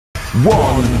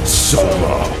one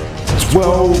server,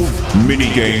 12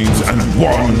 minigames and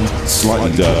one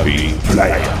slightly derpy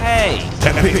player. Hey!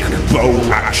 Epic bow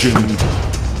action,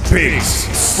 pigs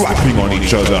slapping on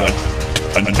each other,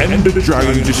 and Ender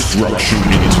Dragon destruction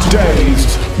in today's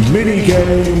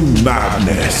minigame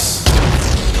madness.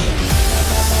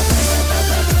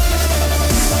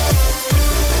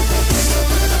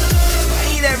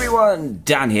 Everyone,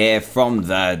 Dan here from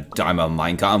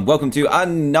TheDiamondMinecart, and welcome to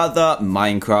another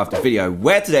Minecraft video,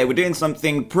 where today we're doing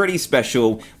something pretty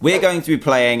special. We're going to be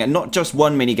playing not just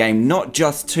one minigame, not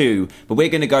just two, but we're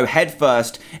going to go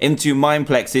headfirst into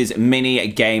Mineplex's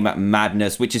minigame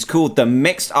madness, which is called the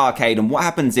Mixed Arcade. And what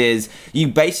happens is, you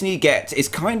basically get, it's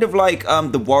kind of like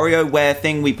the WarioWare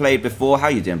thing we played before. How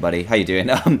you doing, buddy? How you doing?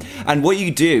 And what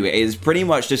you do is pretty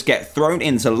much just get thrown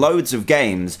into loads of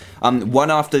games, one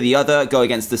after the other, go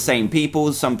against the same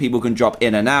people. Some people can drop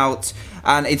in and out,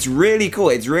 and it's really cool.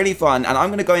 It's really fun, and I'm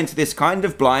going to go into this kind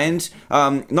of blind,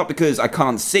 not because I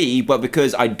can't see, but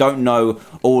because I don't know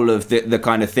all of the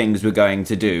kind of things we're going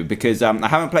to do, because I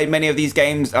haven't played many of these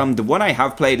games. The one I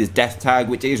have played is Death Tag,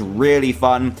 which is really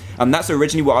fun, and that's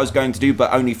originally what I was going to do,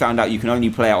 but only found out you can only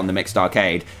play it on the Mixed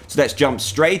Arcade. So let's jump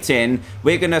straight in.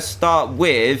 We're going to start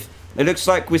with, it looks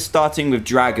like we're starting with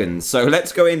dragons, so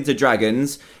let's go into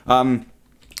dragons.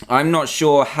 I'm not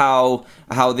sure how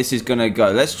this is gonna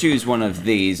go. Let's choose one of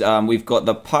these. We've got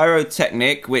the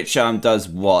pyrotechnic, which does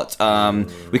what?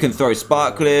 We can throw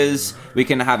sparklers. We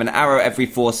can have an arrow every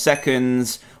 4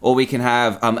 seconds, or we can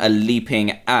have a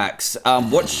leaping axe.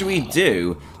 What should we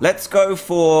do? Let's go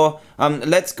for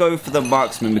the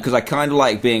marksman, because I kind of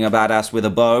like being a badass with a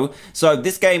bow. So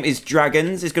this game is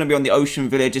dragons. It's going to be on the ocean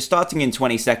village. It's starting in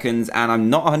 20 seconds, and I'm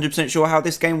not 100% sure how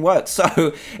this game works.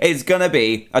 So it's going to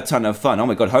be a ton of fun. Oh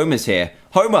my god, Homer's here.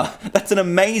 Homer! That's an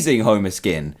amazing Homer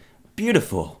skin.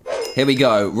 Beautiful. Here we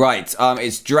go. Right,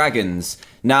 it's dragons.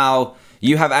 Now,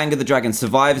 you have Anger the Dragon.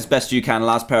 Survive as best you can.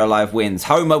 Last pair alive wins.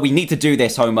 Homer, we need to do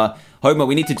this, Homer. Homer,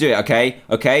 we need to do it, okay?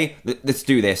 Okay? Let's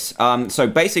do this. So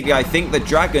basically, I think the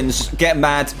dragons get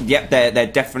mad. Yep, they're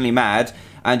definitely mad.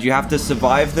 And you have to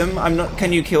survive them.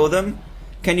 Can you kill them?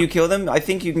 Can you kill them? I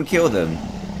think you can kill them.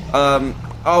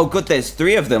 Oh, good, there's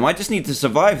 3 of them. I just need to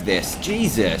survive this.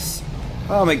 Jesus.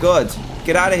 Oh, my God.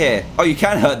 Get out of here. Oh, you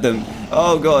can hurt them.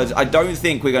 Oh, God. I don't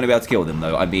think we're going to be able to kill them,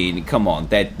 though. I mean, come on.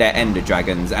 They're Ender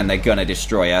Dragons, and they're going to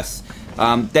destroy us.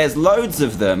 There's loads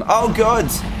of them. Oh, God.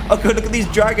 Oh, God, look at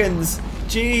these dragons.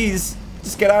 Jeez.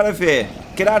 Just get out of here.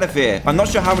 Get out of here. I'm not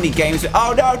sure how many games...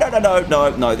 Oh,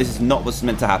 no. This is not what's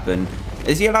meant to happen.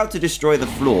 Is he allowed to destroy the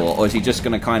floor, or is he just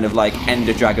going to kind of, like,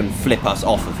 Ender Dragon flip us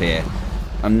off of here?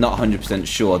 I'm not 100%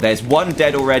 sure. There's one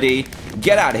dead already.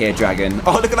 Get out of here, dragon.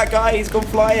 Oh, look at that guy. He's gone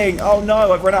flying. Oh,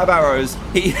 no. I've run out of arrows.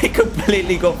 He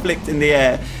completely got flicked in the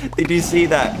air. Did you see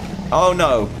that? Oh,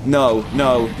 no.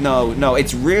 No.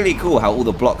 It's really cool how all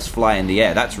the blocks fly in the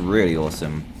air. That's really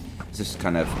awesome. Let's just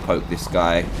kind of poke this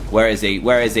guy. Where is he?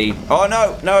 Where is he? Oh,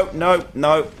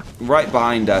 no. Right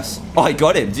behind us. Oh, I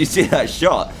got him. Did you see that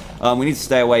shot? We need to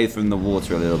stay away from the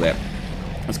water a little bit.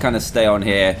 Let's kind of stay on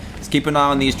here. Let's keep an eye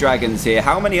on these dragons here.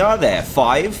 How many are there?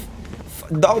 5?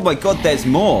 Oh my god, there's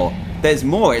more. There's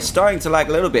more. It's starting to lag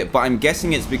a little bit, but I'm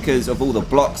guessing it's because of all the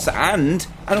blocks and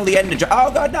all the ender dragons.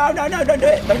 Oh god, no, don't do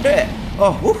it. Don't do it.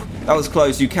 Oh, whew, that was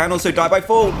close. You can also die by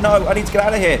fall. No, I need to get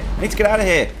out of here. I need to get out of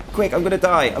here. Quick, I'm gonna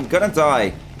die. I'm gonna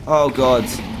die. Oh god.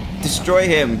 Destroy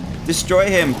him. Destroy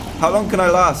him. How long can I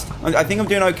last? I think I'm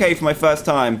doing okay for my first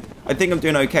time. I think I'm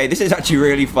doing okay. This is actually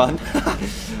really fun.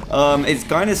 It's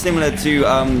kind of similar to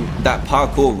that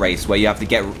parkour race where you have to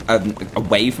get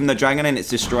away from the dragon and it's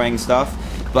destroying stuff.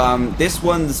 But this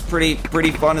one's pretty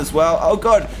fun as well. Oh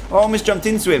god, I almost jumped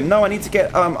into him. No, I need to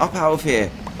get up out of here.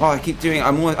 Oh, I keep doing it.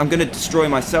 I'm gonna destroy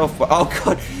myself. But oh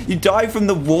god, you die from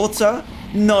the water?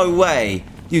 No way.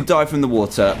 You die from the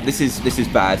water. This is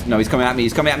bad. No, he's coming at me.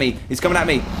 He's coming at me. He's coming at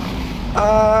me.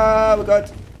 Oh god,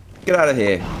 get out of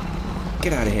here.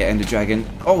 Get out of here, Ender Dragon.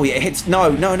 Oh, it hits. No,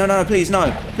 please,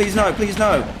 no. Please, no, please,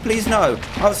 no. Please, no.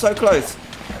 I was so close.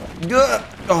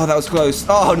 Oh, that was close.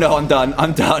 Oh, no, I'm done.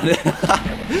 I'm done.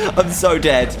 I'm so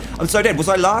dead. I'm so dead. Was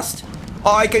I last?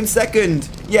 Oh, I came second.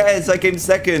 Yes, I came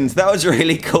second. That was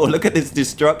really cool. Look at this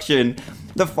destruction.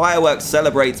 The fireworks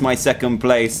celebrates my second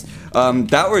place.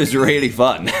 That was really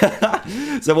fun.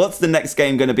 So what's the next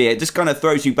game going to be? It just kind of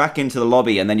throws you back into the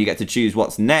lobby and then you get to choose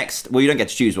what's next. Well, you don't get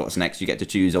to choose what's next. You get to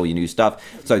choose all your new stuff.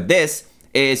 So this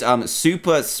is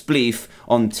Super Spleef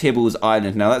on Tibble's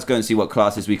Island. Now let's go and see what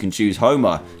classes we can choose.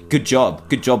 Homer, good job.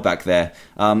 Good job back there.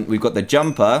 We've got the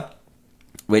Jumper,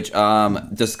 which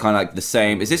just kind of like the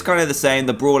same. Is this kind of the same?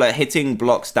 The Brawler, hitting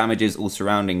blocks damages all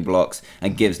surrounding blocks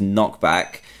and gives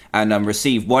knockback. and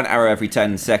receive 1 arrow every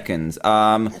 10 seconds.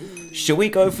 Should we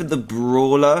go for the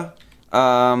brawler?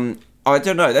 I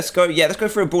don't know. Let's go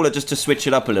for a brawler just to switch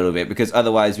it up a little bit, because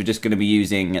otherwise we're just going to be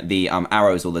using the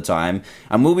arrows all the time.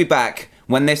 And we'll be back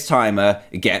when this timer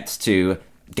gets to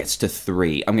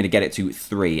 3. I'm going to get it to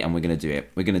 3, and we're going to do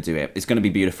it. We're going to do it. It's going to be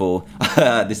beautiful.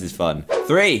 This is fun.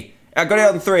 3. I got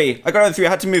it on 3. I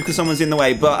had to move because someone's in the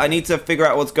way, but I need to figure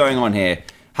out what's going on here.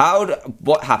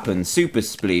 What happened? Super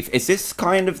spleef. Is this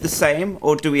kind of the same,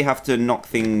 or do we have to knock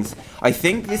things? I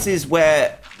think this is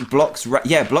where blocks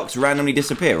randomly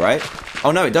disappear, right?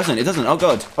 Oh no, it doesn't. It doesn't. Oh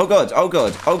god. Oh god. Oh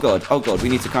god. Oh god. Oh god. We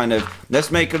need to kind of,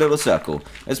 let's make a little circle.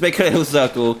 Let's make a little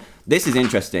circle. This is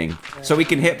interesting. So we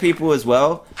can hit people as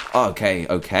well. Okay.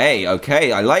 Okay.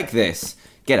 Okay. I like this.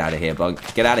 Get out of here, bug.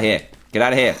 Get out of here. Get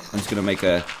out of here. I'm just going to make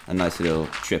a nice little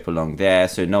trip along there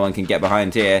so no one can get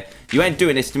behind here. You ain't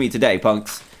doing this to me today,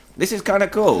 punks. This is kind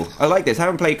of cool. I like this. I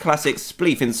haven't played classic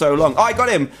spleef in so long. Oh, I got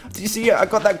him. Did you see it? I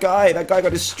got that guy. That guy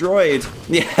got destroyed.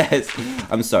 Yes.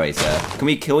 I'm sorry, sir. Can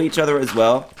we kill each other as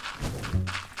well?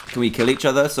 Can we kill each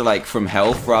other? So, like, from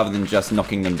health rather than just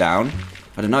knocking them down?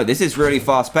 I don't know. This is really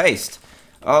fast-paced.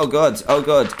 Oh, God. Oh,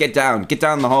 God. Get down. Get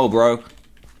down the hole, bro.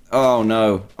 Oh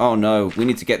no, oh no, we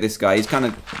need to get this guy. He's kind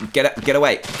of, get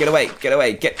away, get away, get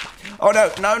away, oh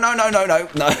no, no, no, no, no, no,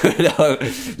 no, no,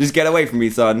 just get away from me,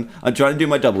 son. I'm trying to do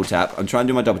my double tap,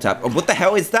 Oh, what the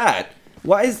hell is that?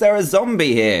 Why is there a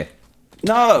zombie here?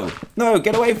 No, no,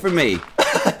 get away from me.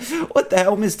 What the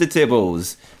hell, Mr.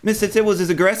 Tibbles? Mr. Tibbles is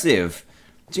aggressive.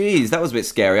 Jeez, that was a bit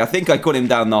scary. I think I got him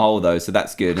down the hole though, so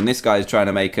that's good. And this guy's trying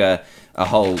to make a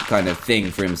whole kind of thing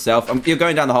for himself. You're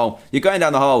going down the hole. You're going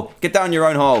down the hole. Get down your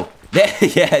own hole.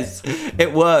 Yes,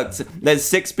 it worked. There's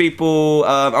 6 people.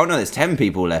 Oh no, there's 10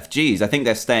 people left. Jeez, I think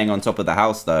they're staying on top of the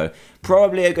house though.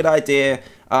 Probably a good idea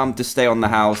to stay on the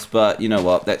house, but you know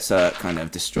what? Let's kind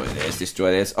of destroy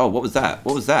this. Oh, what was that?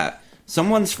 What was that?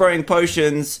 Someone's throwing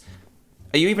potions.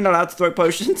 Are you even allowed to throw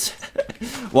potions?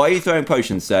 Why are you throwing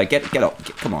potions, sir? Get up.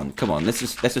 Come on. Let's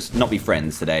just not be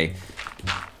friends today.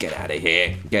 Get out of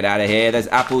here. Get out of here. There's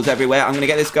apples everywhere. I'm gonna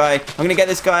get this guy.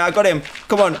 I got him.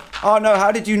 Come on. Oh no,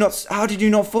 how did you not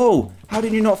fall? How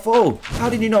did you not fall?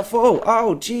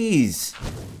 Oh, jeez.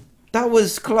 That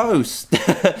was close.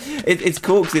 It's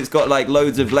cool because it's got like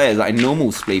loads of layers. Like in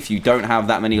normal spleef, you don't have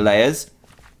that many layers.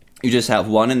 You just have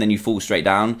one and then you fall straight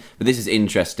down. But this is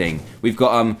interesting. We've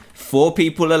got 4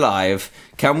 people alive.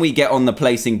 Can we get on the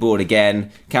placing board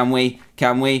again? Can we?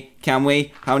 How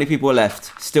many people are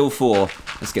left? Still 4.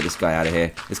 Let's get this guy out of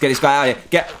here.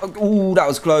 Ooh, that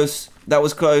was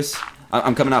close.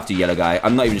 I'm coming after you, yellow guy.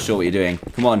 I'm not even sure what you're doing.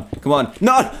 Come on.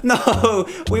 No.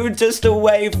 We were just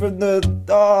away from the...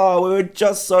 Oh, we were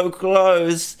just so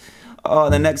close.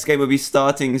 Oh, the next game will be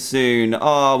starting soon.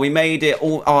 Oh, we made it.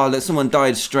 Oh, someone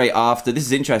died straight after. This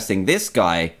is interesting. This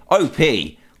guy, OP.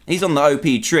 He's on the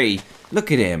OP tree.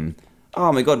 Look at him.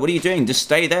 Oh my god, what are you doing? Just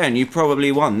stay there and you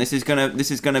probably won. This is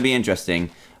gonna be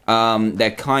interesting.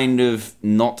 They're kind of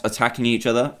not attacking each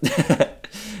other.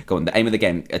 Go on, the aim of the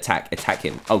game, attack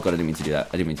him. Oh god, I didn't mean to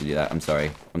do that. I'm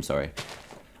sorry.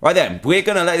 Right then, we're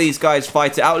gonna let these guys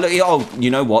fight it out. Look, oh,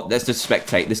 you know what? Let's just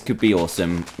spectate. This could be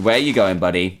awesome. Where are you going,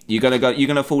 buddy? You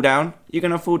gonna fall down? He's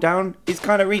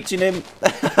kind of reaching him.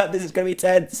 This is gonna be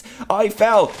tense. Oh, I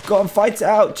fell. Go on, fight it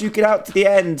out. Duke it out to the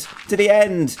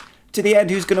end.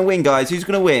 Who's gonna win, guys? Who's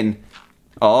gonna win?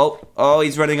 Oh,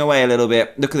 he's running away a little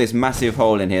bit. Look at this massive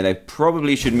hole in here. They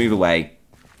probably should move away.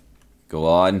 Go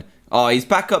on. Oh, he's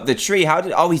back up the tree.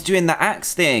 He's doing the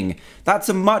axe thing. That's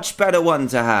a much better one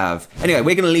to have. Anyway,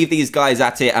 we're going to leave these guys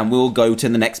at it and we'll go to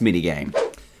the next minigame.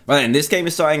 Right then, this game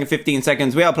is starting in 15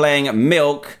 seconds. We are playing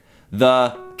Milk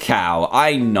the Cow.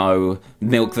 I know,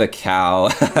 Milk the Cow.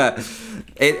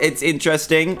 It's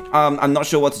interesting. I'm not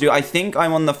sure what to do. I think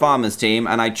I'm on the farmer's team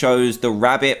and I chose the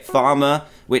rabbit farmer,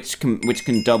 which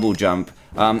can double jump.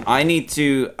 I need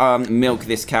to milk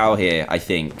this cow here, I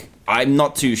think. I'm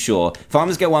not too sure.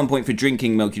 Farmers get 1 point for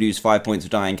drinking milk. You lose 5 points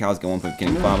for dying. Cows get 1 point for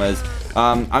killing farmers.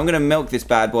 I'm going to milk this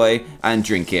bad boy and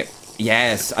drink it.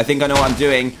 Yes, I think I know what I'm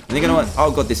doing.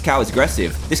 Oh, God, this cow is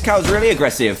aggressive. This cow is really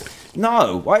aggressive.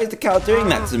 No, why is the cow doing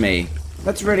that to me?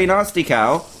 That's really nasty,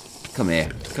 cow. Come here.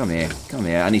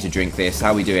 I need to drink this.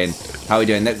 How are we doing?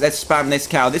 Let's spam this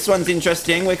cow. This one's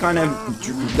interesting. We're kind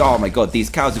of... Oh, my God, these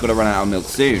cows have got to run out of milk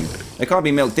soon. They can't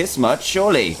be milked this much,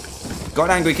 surely. Go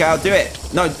on, angry cow, do it.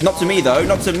 No, not to me, though.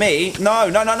 Not to me.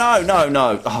 No.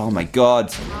 Oh, my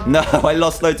God. No, I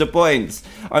lost loads of points.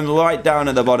 I'm right down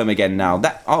at the bottom again now.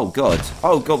 Oh, God,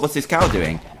 what's this cow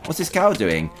doing?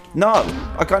 No,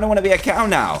 I kind of want to be a cow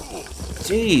now.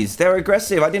 Jeez, they're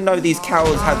aggressive. I didn't know these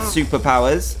cows had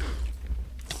superpowers.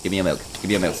 Give me your milk. Give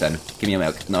me your milk, son. Give me your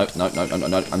milk. No, no, no, no, no,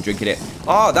 no. I'm drinking it.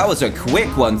 Oh, that was a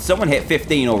quick one. Someone hit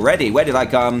 15 already. Where did I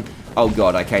come? Oh,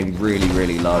 God, I came really,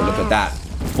 really low. Look at that.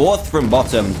 4th from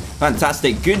bottom.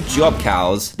 Fantastic. Good job,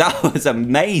 cows. That was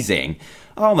amazing.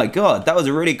 Oh, my God. That was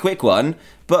a really quick one.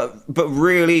 But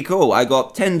really cool. I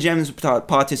got 10 gems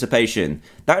participation.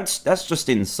 That's just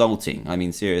insulting. I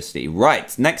mean, seriously.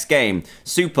 Right. Next game.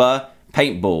 Super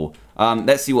Paintball.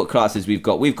 Let's see what classes we've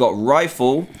got. We've got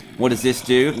rifle. What does this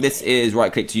do? This is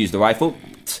right click to use the rifle.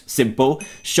 Simple.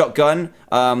 Shotgun.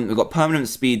 We've got permanent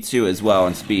speed 2 as well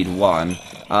and speed 1.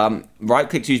 Right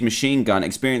click to use machine gun.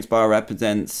 Experience bar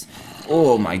represents.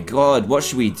 Oh my god, what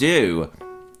should we do?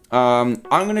 I'm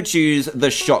gonna choose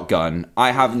the shotgun.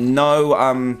 I have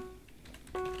no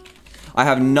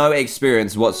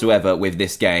experience whatsoever with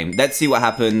this game. Let's see what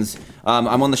happens.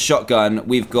 I'm on the shotgun.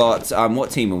 We've got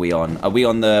what team are we on? We're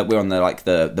on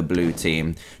the blue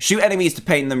team. Shoot enemies to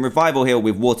paint them. Revive or heal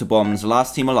with water bombs.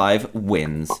 Last team alive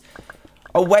wins.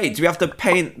 Oh wait, do we have to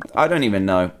paint? I don't even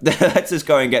know. Let's just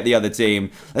go and get the other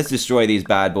team. Let's destroy these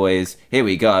bad boys. Here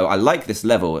we go. I like this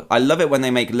level. I love it when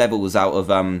they make levels out of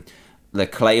the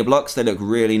clay blocks. They look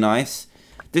really nice.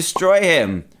 Destroy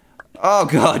him. Oh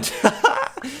god.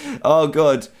 Oh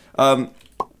god.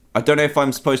 I don't know if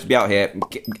I'm supposed to be out here.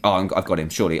 Oh, I've got him.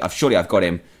 Surely I've got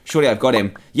him. Surely I've got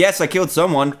him. Yes, I killed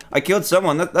someone. I killed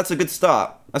someone. That's a good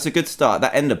start. That's a good start.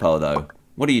 That ender pearl though.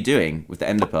 What are you doing with the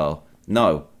ender pearl?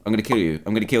 No, I'm gonna kill you.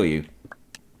 I'm gonna kill you.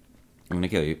 I'm gonna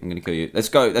kill you. I'm gonna kill you. Let's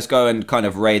go. Let's go and kind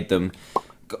of raid them.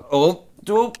 Oh.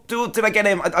 Did I get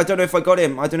him? I don't know if I got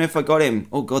him. I don't know if I got him.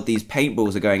 Oh god, these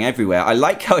paintballs are going everywhere. I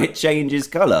like how it changes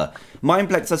colour.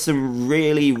 Mineplex has some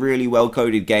really, really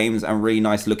well-coded games and really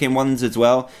nice looking ones as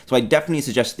well. So I definitely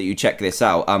suggest that you check this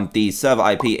out. The server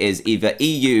IP is either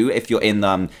EU if you're in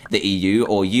the EU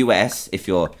or US if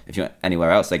you're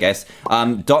anywhere else, I guess.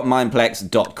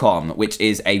 .mineplex.com, which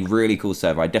is a really cool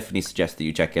server. I definitely suggest that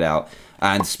you check it out.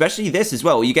 And especially this as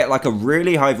well. You get like a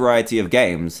really high variety of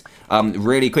games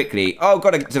really quickly. Oh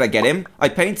god, did I get him? I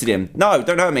painted him. No,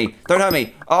 don't hurt me. Don't hurt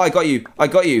me. Oh, I got you. I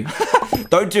got you.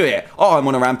 Don't do it. Oh, I'm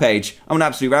on a rampage. I'm on an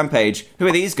absolute rampage. Who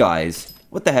are these guys?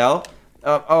 What the hell?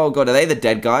 Oh god, are they the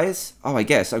dead guys? Oh, I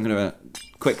guess I'm gonna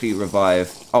quickly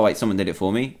revive. Oh wait, someone did it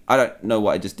for me. I don't know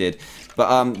what I just did.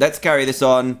 But let's carry this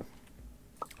on.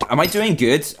 Am I doing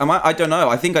good? I don't know.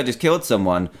 I think I just killed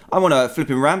someone. I'm on a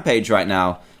flipping rampage right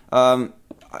now.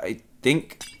 I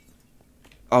think.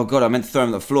 Oh god, I meant to throw him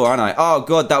on the floor, aren't I? Oh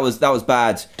god, that was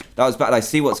bad. That was bad. I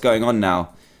see what's going on now.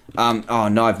 Oh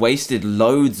no, I've wasted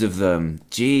loads of them.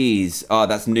 Jeez. Oh,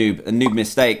 that's a noob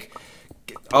mistake.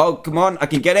 Oh, come on, I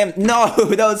can get him. No,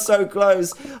 that was so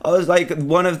close. I was like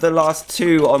one of the last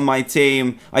 2 on my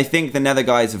team. I think the Nether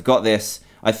guys have got this.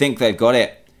 I think they've got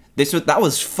it. That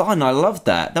was fun. I loved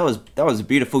that. That was a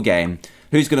beautiful game.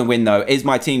 Who's going to win, though? Is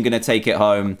my team going to take it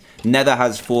home? Nether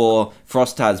has 4.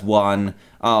 Frost has 1.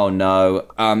 Oh, no.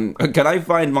 Can I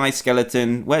find my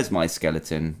skeleton? Where's my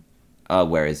skeleton?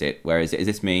 Where is it? Where is it? Is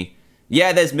this me?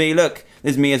 Yeah, there's me. Look.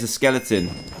 There's me as a skeleton.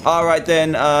 All right,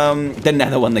 then. The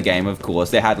Nether won the game, of course.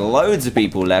 They had loads of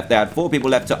people left. They had 4 people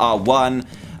left to R1.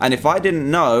 And if I didn't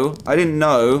know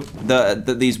that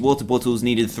these water bottles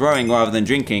needed throwing rather than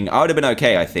drinking, I would have been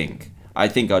okay, I think. I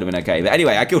think I would have been okay. But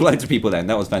anyway, I killed loads of people then.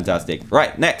 That was fantastic.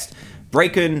 Right, next.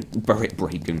 Bacon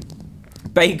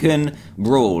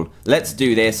Brawl. Let's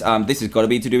do this. This has got to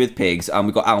be to do with pigs.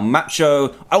 We've got El Muchacho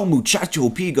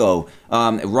Pigo.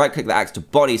 Right-click the axe to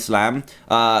body slam.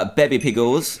 Baby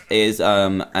Piggles is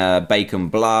Bacon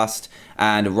Blast.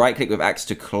 And right-click with axe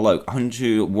to cloak.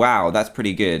 Wow, that's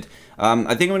pretty good. I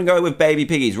think I'm going to go with Baby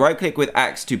Piggies. Right-click with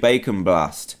axe to Bacon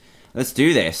Blast. Let's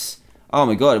do this. Oh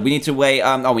my god, we need to wait,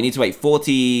 we need to wait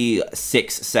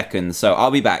 46 seconds, so I'll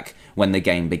be back when the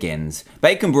game begins.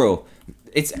 Bacon Brawl.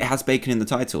 It has bacon in the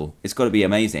title. It's got to be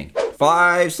amazing.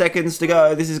 5 seconds to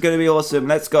go. This is going to be awesome.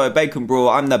 Let's go. Bacon Brawl.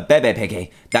 I'm the baby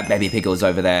piggy. That baby piggle's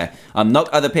over there. Knock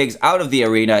other pigs out of the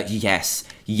arena. Yes.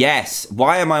 Yes.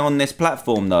 Why am I on this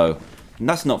platform, though?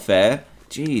 That's not fair.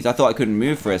 Jeez, I thought I couldn't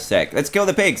move for a sec. Let's kill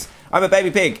the pigs. I'm a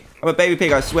baby pig. I'm a baby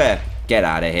pig, I swear. Get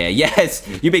out of here. Yes,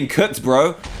 you've been cooked,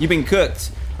 bro. You've been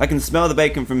cooked. I can smell the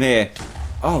bacon from here.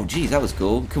 Oh, geez, that was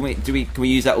cool. Can we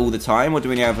use that all the time, or do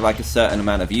we have like a certain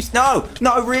amount of use? No,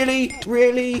 really.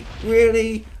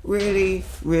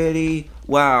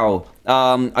 Wow.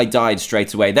 I died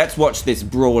straight away. Let's watch this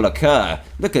brawl occur.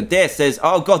 Look at this.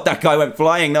 Oh god, that guy went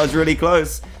flying. That was really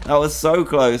close. That was so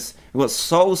close. We've got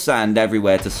soul sand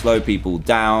everywhere to slow people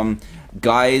down.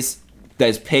 Guys,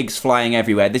 there's pigs flying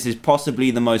everywhere. This is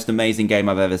possibly the most amazing game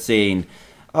I've ever seen.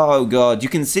 Oh god, you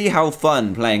can see how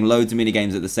fun playing loads of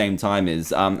minigames at the same time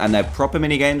is. And they're proper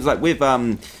minigames, like with,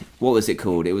 what was it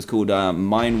called? It was called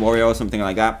Mine Warrior or something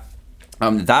like that.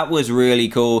 That was really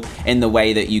cool in the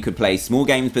way that you could play small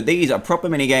games, but these are proper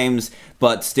mini games,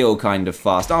 but still kind of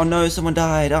fast. Oh no, someone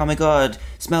died. Oh my god,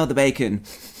 smell the bacon.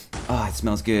 Oh, it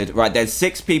smells good. Right, there's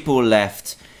 6 people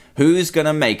left. Who's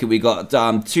gonna make it? We got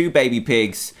 2 baby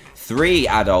pigs, 3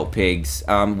 adult pigs.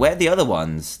 Where are the other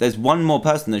ones? There's one more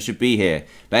person that should be here.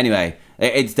 But anyway,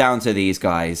 it's down to these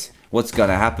guys. What's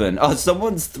gonna happen? Oh,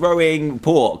 someone's throwing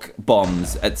pork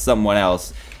bombs at someone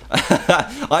else.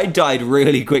 I died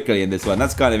really quickly in this one.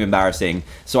 That's kind of embarrassing.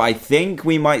 So I think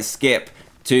we might skip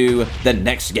to the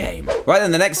next game. Right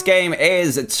then, the next game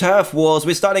is Turf Wars.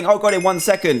 We're starting, oh god, in 1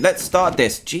 second. Let's start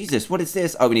this. Jesus, what is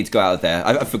this? Oh, we need to go out of there.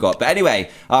 I forgot. But anyway,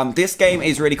 this game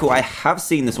is really cool. I have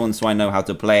seen this one, so I know how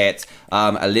to play it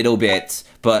a little bit.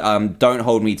 But don't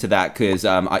hold me to that, because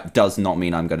it does not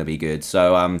mean I'm going to be good.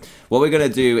 So what we're going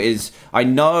to do is, I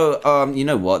know, you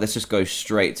know what, let's just go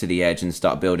straight to the edge and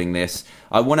start building this.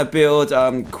 I want to build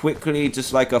quickly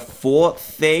just like a fort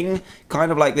thing,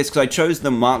 kind of like this, because I chose the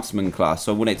marksman class.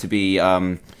 So I want it to be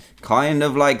kind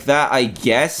of like that, I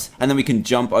guess. And then we can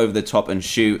jump over the top and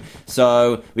shoot.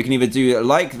 So we can either do it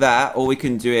like that, or we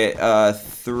can do it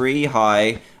 3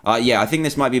 high. Yeah, I think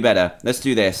this might be better. Let's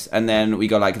do this, and then we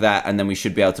go like that, and then we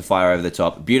should be able to fire over the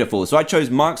top. Beautiful. So I chose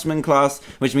marksman class,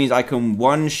 which means I can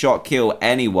one-shot kill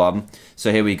anyone.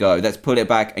 So here we go. Let's put it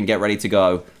back and get ready to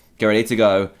go. Get ready to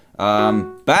go.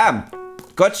 Bam!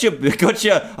 Gotcha,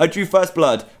 gotcha. I drew first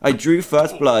blood. I drew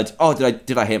first blood. Oh,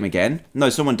 did I hit him again? No,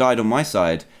 someone died on my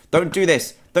side. Don't do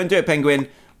this. Don't do it, penguin.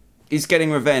 He's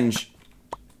getting revenge.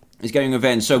 He's getting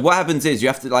revenge. So what happens is you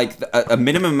have to, like, a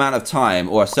minimum amount of time,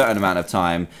 or a certain amount of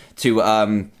time,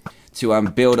 to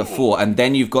build a fort, and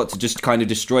then you've got to just kind of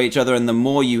destroy each other. And the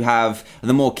more you have,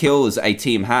 the more kills a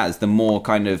team has, the more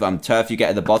kind of turf you get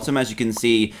at the bottom, as you can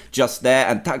see just there.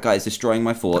 And that guy is destroying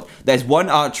my fort. There's one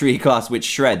archery class which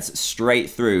shreds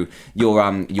straight through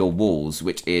your walls,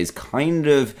 which is kind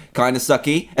of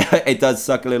sucky. It does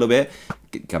suck a little bit.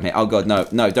 Come here. Oh god, no,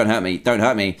 don't hurt me, don't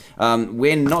hurt me.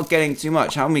 We're not getting too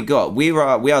much. How have we got? We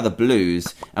are the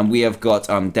blues, and we have got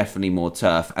definitely more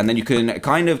turf. And then you can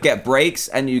kind of get breaks,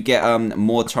 and you get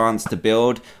more chance to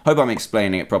build. Hope I'm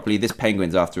explaining it properly. This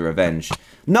penguin's after revenge.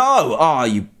 No! Oh,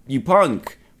 you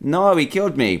punk. No, he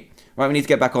killed me. Right, we need to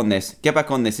get back on this. Get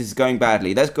back on this. This is going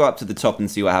badly. Let's go up to the top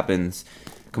and see what happens.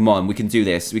 Come on, we can do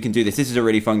this. We can do this. This is a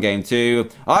really fun game too.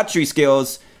 Archery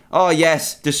skills. Oh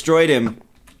yes, destroyed him.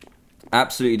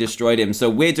 Absolutely destroyed him. So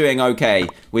we're doing okay.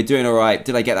 We're doing all right.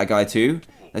 Did I get that guy too?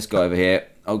 Let's go over here.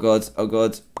 Oh god. Oh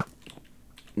god.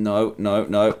 No.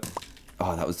 No.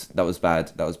 Oh, that was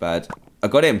bad. That was bad. I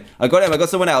got him. I got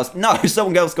someone else. No,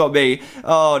 someone else got me.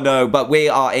 Oh no. But we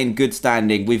are in good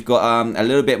standing. We've got a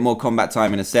little bit more combat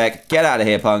time in a sec. Get out of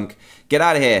here, punk. Get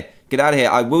out of here. Get out of here.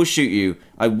 I will shoot you.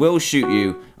 I will shoot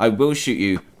you. I will shoot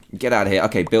you. Get out of here.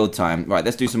 Okay, build time. Right,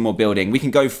 let's do some more building. We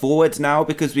can go forwards now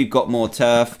because we've got more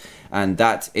turf. And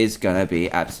that is going to be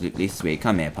absolutely sweet.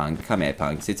 Come here, punk. Come here,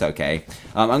 punks. It's okay.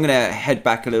 I'm going to head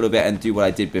back a little bit and do what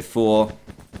I did before.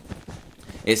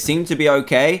 It seemed to be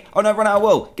okay. Oh, no, I've run out of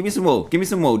wool. Give me some wool. Give me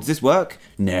some wool. Does this work?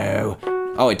 No.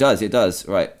 Oh, it does. It does.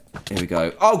 Right. Here we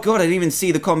go. Oh, God, I didn't even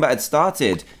see the combat had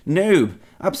started. Noob.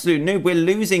 Absolute noob. We're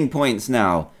losing points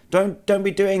now. Don't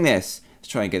be doing this. Let's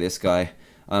try and get this guy.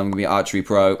 I'm going to be archery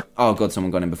pro. Oh, God,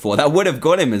 someone got him before. That would have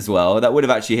got him as well. That would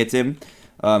have actually hit him.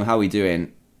 How are we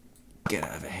doing? Get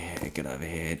over here. Get over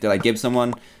here. Did I give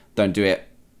someone? Don't do it.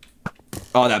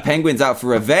 Oh, that penguin's out for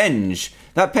revenge.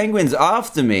 That penguin's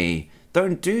after me.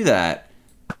 Don't do that.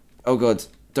 Oh, God.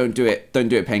 Don't do it. Don't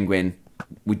do it, penguin.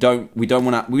 We don't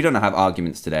have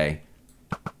arguments today.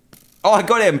 Oh, I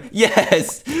got him.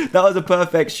 Yes. That was a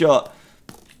perfect shot.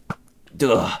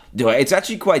 Duh. It's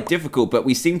actually quite difficult, but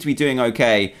we seem to be doing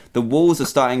okay. The walls are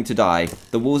starting to die.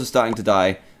 The walls are starting to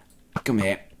die. Come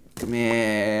here. Come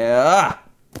here. Ah!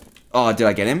 Oh, did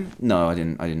I get him? No, I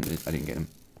didn't get him.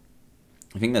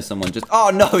 I think there's someone just...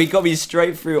 Oh, no, he got me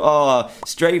straight through. Oh,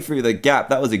 straight through the gap.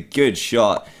 That was a good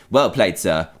shot. Well played,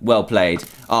 sir. Well played.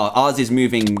 Oh, ours is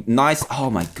moving nice. Oh,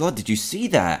 my God, did you see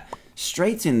that?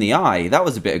 Straight in the eye. That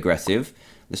was a bit aggressive.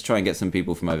 Let's try and get some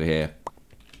people from over here.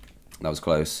 That was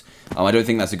close. I don't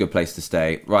think that's a good place to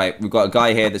stay. Right, we've got a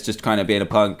guy here that's just kind of being a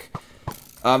punk.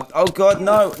 Oh god,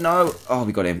 no. Oh,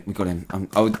 we got him.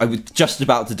 I was just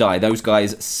about to die. Those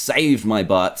guys saved my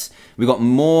butt. We got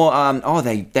more. Oh,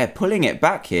 they're pulling it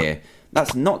back here.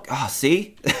 That's not... Ah,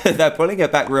 see? They're pulling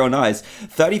it back real nice.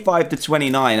 35 to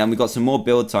 29, and we've got some more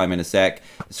build time in a sec.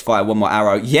 Let's fire one more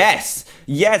arrow. Yes!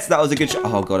 Yes, that was a good shot.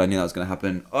 Oh, God, I knew that was going to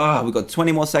happen. Oh, we've got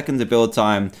 20 more seconds of build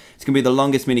time. It's going to be the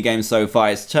longest minigame so far.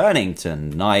 It's turning to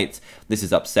night. This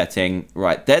is upsetting.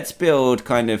 Right, let's build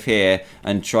kind of here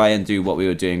and try and do what we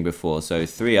were doing before. So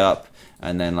 3 up,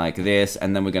 and then like this,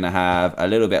 and then we're going to have a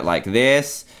little bit like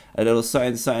this, a little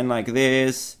something like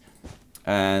this.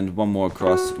 And one more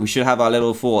across. We should have our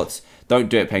little forts. Don't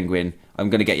do it, penguin. I'm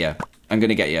gonna get you. I'm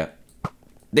gonna get you.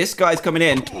 This guy's coming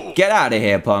in. Get out of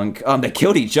here, punk. They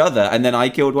killed each other, and then I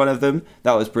killed one of them.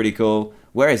 That was pretty cool.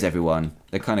 Where is everyone?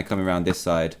 They're kind of coming around this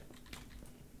side.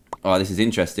 Oh, this is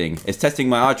interesting. It's testing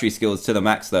my archery skills to the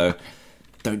max, though.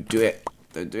 Don't do it.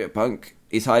 Don't do it, punk.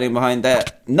 He's hiding behind there.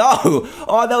 No!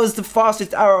 Oh, that was the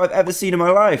fastest arrow I've ever seen in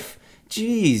my life.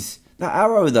 Jeez. That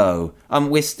arrow, though.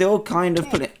 We're still kind of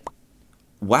putting...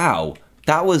 Wow,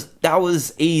 that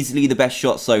was easily the best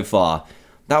shot so far.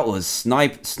 That was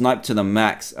snipe to the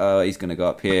max. He's gonna go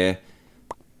up here.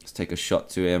 Let's take a shot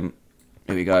to him.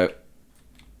 Here we go.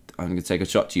 I'm gonna take a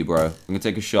shot to you, bro. I'm gonna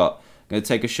take a shot. I'm gonna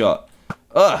take a shot.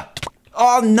 Ugh.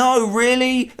 Oh no,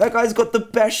 really? That guy's got the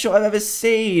best shot I've ever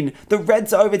seen. The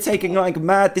reds are overtaking like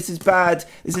mad. This is bad.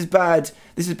 This is bad.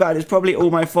 This is bad. It's probably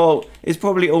all my fault. It's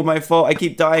probably all my fault. I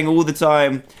keep dying all the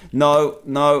time. No,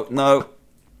 no, no.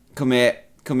 Come here.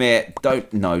 Come here. Don't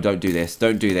do this.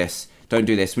 Don't do this. Don't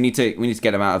do this. We need to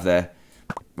get them out of there.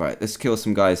 Right, let's kill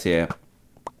some guys here.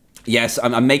 Yes,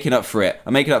 I'm making up for it.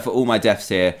 I'm making up for all my deaths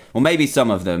here. Or maybe some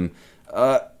of them.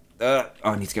 Oh,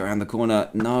 I need to get around the corner.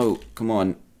 No, come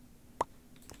on.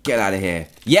 Get out of here.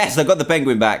 Yes, I got the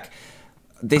penguin back.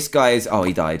 This guy's... Oh,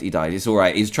 he died. He died. It's all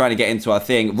right. He's trying to get into our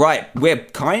thing. Right, we're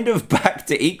kind of back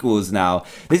to equals now.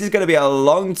 This is going to be a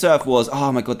long turf wars.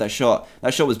 Oh, my God, that shot.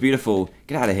 That shot was beautiful.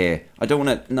 Get out of here. I don't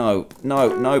want to... No,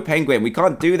 no, no, penguin. We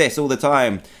can't do this all the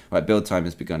time. Right, build time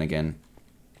has begun again.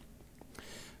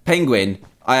 Penguin,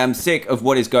 I am sick of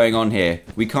what is going on here.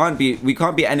 We can't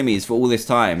be enemies for all this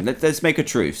time. Let's make a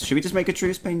truce. Should we just make a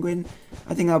truce, penguin?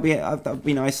 I think that'd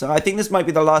be nice. I think this might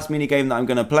be the last mini game that I'm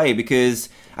gonna play because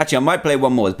actually I might play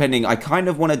one more depending. I kind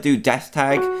of want to do death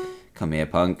tag. Come here,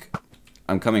 punk.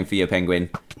 I'm coming for you, penguin.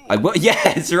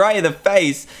 Yes, right in the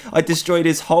face. I destroyed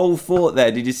his whole fort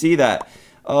there. Did you see that?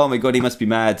 Oh my God, he must be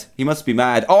mad. He must be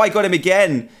mad. Oh, I got him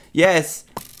again. Yes.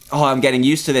 Oh, I'm getting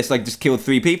used to this. I just killed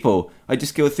 3 people. I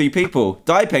just killed 3 people.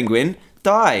 Die, penguin.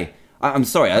 Die. I'm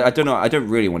sorry. I don't know. I don't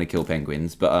really want to kill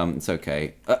penguins, but it's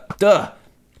okay. Duh.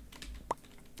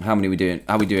 How many are we doing?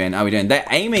 How are we doing? How are we doing? They're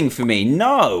aiming for me.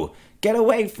 No. Get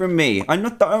away from me. I'm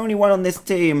not the only one on this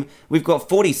team. We've got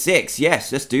 46.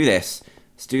 Yes, let's do this.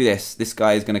 Let's do this. This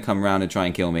guy is going to come around and try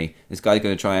and kill me. This guy's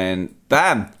going to try and...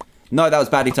 Bam. No, that was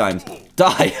badly timed.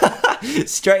 Die.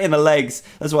 Straight in the legs.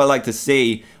 That's what I like to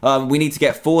see. We need to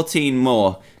get 14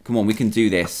 more. Come on, we can do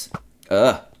this.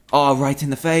 Oh, right in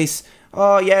the face.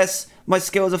 Oh, yes. My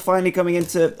skills are finally coming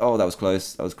into... Oh, that was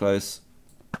close. That was close.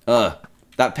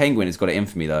 That penguin has got it in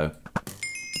for me, though.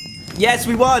 Yes,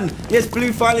 we won. Yes,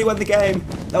 blue finally won the game.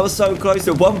 That was so close.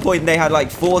 At one point, they had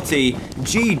like 40.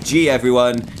 GG,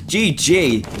 everyone.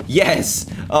 GG. Yes.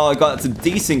 Oh, I got some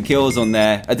decent kills on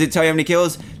there. I did tell you how many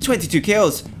kills. 22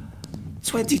 kills.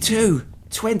 22.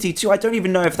 22. I don't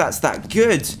even know if that's that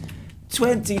good.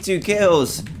 22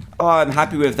 kills. Oh, I'm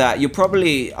happy with that. You're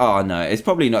probably... Oh, no. It's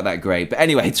probably not that great. But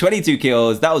anyway, 22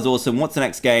 kills. That was awesome. What's the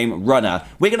next game? Runner.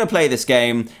 We're going to play this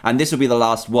game, and this will be the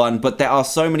last one. But there are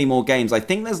so many more games. I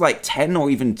think there's like 10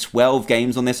 or even 12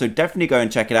 games on this. So definitely go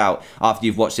and check it out after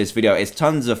you've watched this video. It's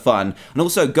tons of fun. And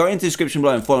also, go into the description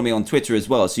below and follow me on Twitter as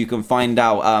well. So you can find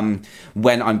out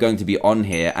when I'm going to be on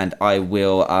here. And I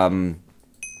will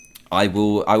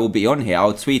be on here.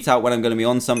 I'll tweet out when I'm going to be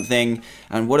on something.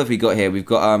 And what have we got here? We've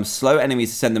got slow enemies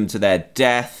to send them to their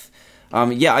death.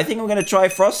 Yeah, I think I'm going to try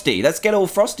Frosty. Let's get all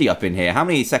Frosty up in here. How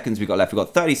many seconds we got left? We've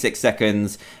got 36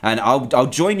 seconds. And I'll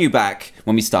join you back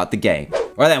when we start the game.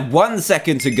 Right then, 1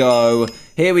 second to go.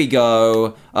 Here we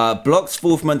go. Blocks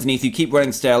fall from underneath you. Keep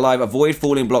running, stay alive. Avoid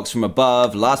falling blocks from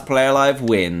above. Last player alive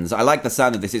wins. I like the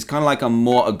sound of this. It's kind of like a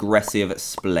more aggressive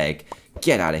Spleg.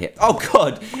 Get out of here. Oh,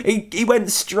 God. He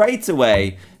went straight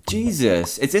away.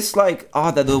 Jesus. Is this like...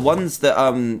 Oh, they're the ones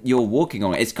that you're walking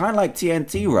on. It's kind of like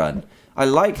TNT Run. I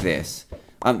like this.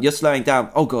 You're slowing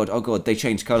down. Oh, God. Oh, God. They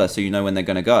change color so you know when they're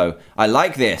going to go. I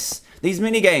like this. These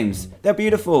mini-games. They're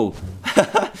beautiful.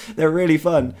 They're really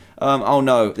fun. Oh,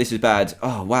 no. This is bad.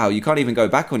 Oh, wow. You can't even go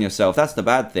back on yourself. That's the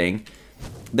bad thing.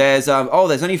 There's... Oh,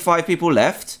 there's only 5 people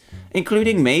left,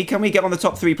 including me. Can we get on the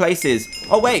top 3 places?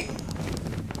 Oh, wait.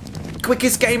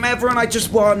 Quickest game ever, and I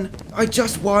just won. I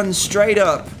just won straight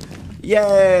up.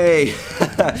 Yay!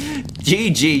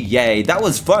 GG, yay. That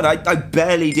was fun. I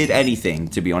barely did anything,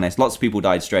 to be honest. Lots of people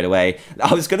died straight away.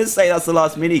 I was going to say that's the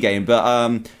last minigame,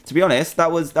 but to be honest,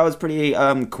 that was pretty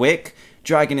quick.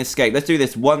 Dragon escape. Let's do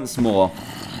this once more.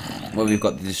 Well, we've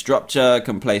got the disruptor,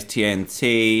 can place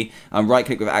TNT, right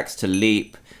click with axe to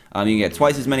leap. You can get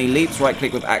twice as many leaps, right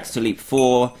click with axe to leap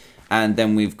 4. And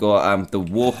then we've got the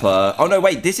warper. Oh no,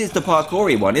 wait, this is the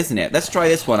parkoury one, isn't it? Let's try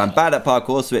this one. I'm bad at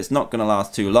parkour, so it's not going to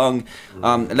last too long.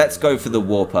 Let's go for the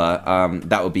warper.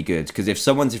 That would be good, because if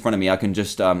someone's in front of me, I can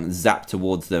just zap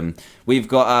towards them. We've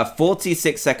got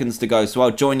 46 seconds to go, so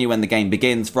I'll join you when the game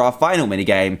begins for our final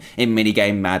minigame in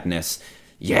Minigame Madness.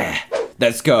 Yeah,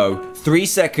 let's go. 3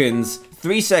 seconds,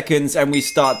 3 seconds, and we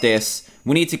start this.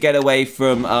 We need to get away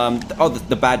from,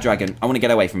 the bad dragon. I want to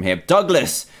get away from here.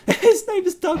 Douglas! His name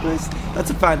is Douglas. That's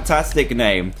a fantastic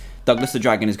name. Douglas the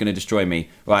dragon is going to destroy me.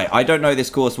 Right, I don't know this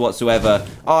course whatsoever.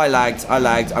 Oh, I lagged.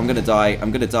 I'm going to die.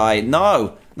 I'm going to die.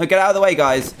 No! No, get out of the way,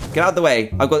 guys. Get out of the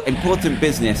way. I've got important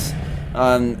business.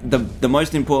 The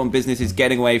most important business is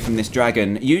getting away from this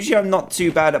dragon. Usually I'm not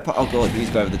too bad at... Oh, God,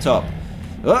 please go over the top.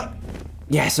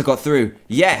 Yes, I got through.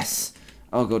 Yes!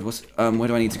 Oh god, where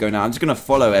do I need to go now? I'm just going to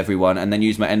follow everyone and then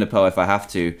use my ender pearl if I have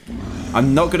to.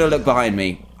 I'm not going to look behind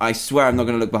me. I swear I'm not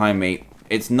going to look behind me.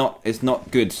 It's not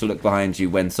good to look behind you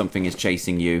when something is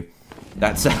chasing you.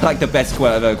 That's like the best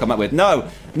quote I've ever come up with. No,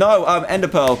 ender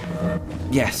pearl.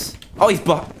 Yes. Oh,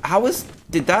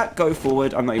 did that go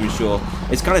forward? I'm not even sure.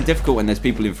 It's kind of difficult when there's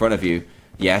people in front of you.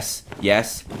 Yes.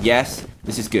 This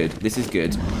is good. This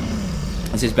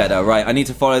is better. Right, I need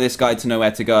to follow this guy to know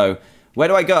where to go. Where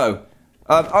do I go?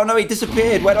 Oh no, he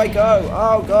disappeared. Where do I go?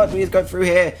 Oh god, we need to go through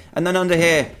here and then under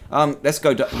here. Let's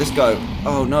go.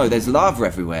 Oh no, there's lava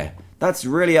everywhere. That's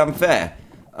really unfair.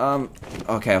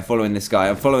 Okay, I'm following this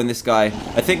guy.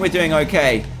 I think we're doing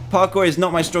okay. Parkour is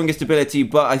not my strongest ability,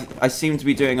 but I seem to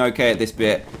be doing okay at this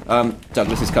bit.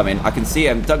 Douglas is coming. I can see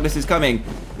him. Douglas is coming.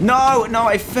 No,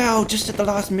 I fell just at the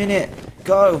last minute.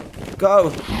 Go.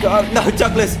 No,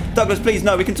 Douglas, please,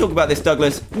 no, we can talk about this,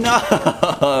 Douglas. No.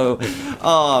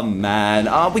 Oh,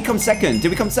 man. We come second. Did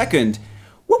we come second?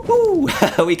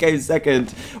 Woohoo! We came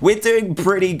second. We're doing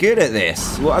pretty good at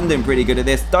this. Well, I'm doing pretty good at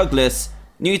this. Douglas,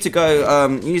 you need to go,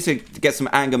 you need to get some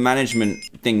anger management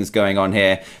things going on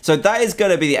here. So that is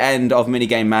going to be the end of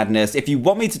Minigame Madness. If you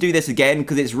want me to do this again,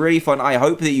 because it's really fun, I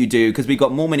hope that you do, because we've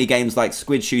got more minigames like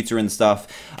Squid Shooter and stuff.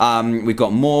 We've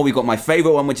got my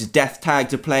favorite one, which is Death Tag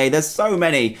to play. There's so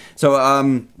many.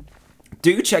 So,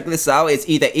 do check this out. It's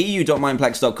either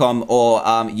eu.mineplex.com or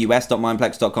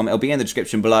us.mineplex.com. It'll be in the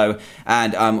description below,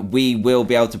 and we will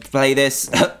be able to play this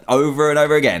over and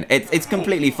over again. It's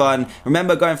completely fun.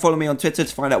 Remember, go and follow me on Twitter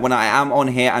to find out when I am on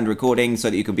here and recording so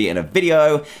that you can be in a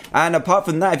video. And apart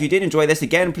from that, if you did enjoy this,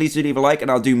 again, please do leave a like, and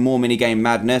I'll do more Minigame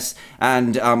Madness.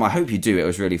 And I hope you do. It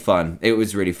was really fun.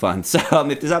 So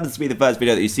if this happens to be the first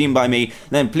video that you've seen by me,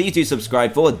 then please do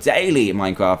subscribe for daily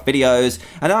Minecraft videos,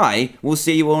 and I will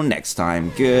see you all next time.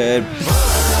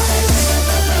 Goodbye.